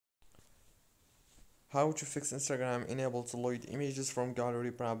How to fix Instagram enable to load images from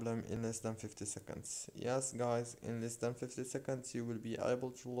gallery problem in less than 50 seconds. Yes guys, in less than 50 seconds you will be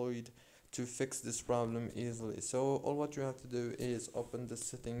able to load to fix this problem easily. So all what you have to do is open the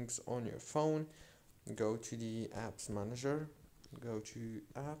settings on your phone, go to the apps manager, go to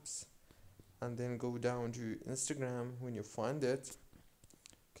apps, and then go down to Instagram. When you find it,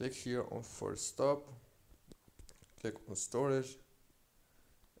 click here on force stop, click on storage,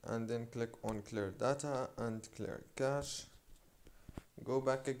 and then click on clear data and clear cache. Go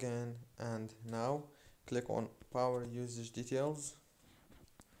back again, and now click on power usage details,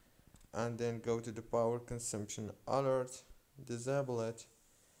 and then go to the power consumption alert, disable it,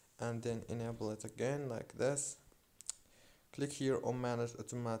 and then enable it again like this. Click here on manage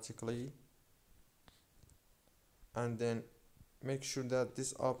automatically, and then make sure that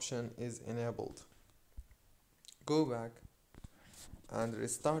this option is enabled. Go back and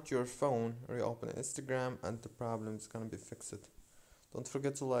restart your phone, reopen Instagram, and the problem is gonna be fixed. Don't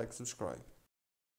forget to like, subscribe.